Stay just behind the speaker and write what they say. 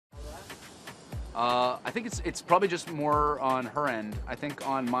I think it's probably just more on her end. I think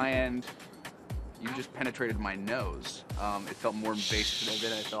on my end, you just penetrated my nose. It felt more invasive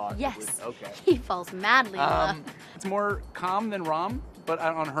than I thought. Yes. Okay. He falls madly in love. It's more calm than rom, but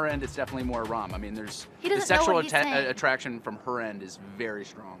on her end, it's definitely more rom. I mean, the doesn't know sexual what he's saying. attraction from her end is very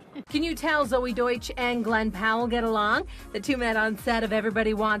strong. Can you tell Zoey Deutch and Glen Powell get along? The two met on set of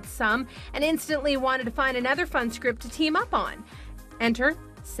Everybody Wants Some and instantly wanted to find another fun script to team up on. Enter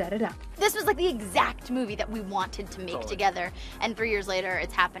Set It Up. This was like the exact movie that we wanted to make together, and 3 years later,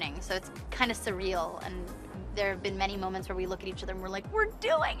 it's happening. So it's kind of surreal, and there have been many moments where we look at each other and we're like, we're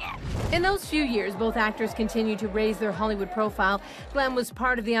doing it! In those few years, both actors continued to raise their Hollywood profile. Glenn was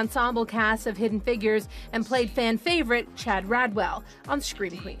part of the ensemble cast of Hidden Figures and played fan favorite Chad Radwell on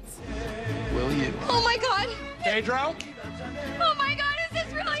Scream Queens. Will you? Oh my god! Pedro? Oh my god, is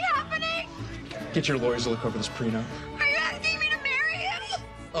this really happening? Get your lawyers to look over this prenup. Are you asking me to marry him?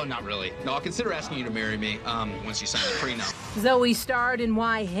 Oh, not really. No, I'll consider asking you to marry me once you sign the prenup. Zoey starred in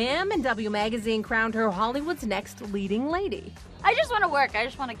Why Him, and W Magazine crowned her Hollywood's next leading lady. I just want to work. I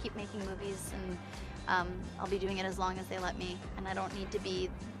just want to keep making movies, and I'll be doing it as long as they let me. And I don't need to be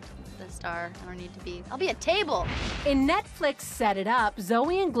the star. I don't need to be. I'll be a table. In Netflix Set It Up,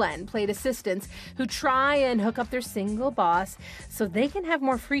 Zoey and Glenn played assistants who try and hook up their single boss so they can have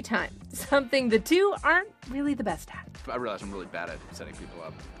more free time, something the two aren't really the best at. I realize I'm really bad at setting people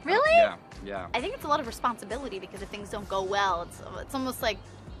up. Really? Yeah. I think it's a lot of responsibility because if things don't go well, it's almost like,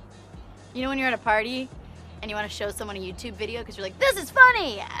 you know, when you're at a party and you want to show someone a YouTube video because you're like, this is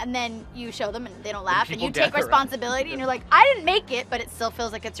funny, and then you show them and they don't laugh, and you take responsibility and you're like, I didn't make it, but it still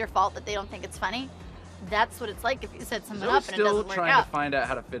feels like it's your fault that they don't think it's funny. That's what it's like if you set someone up and it doesn't work out. Still trying to find out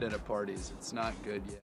how to fit in at parties. It's not good yet.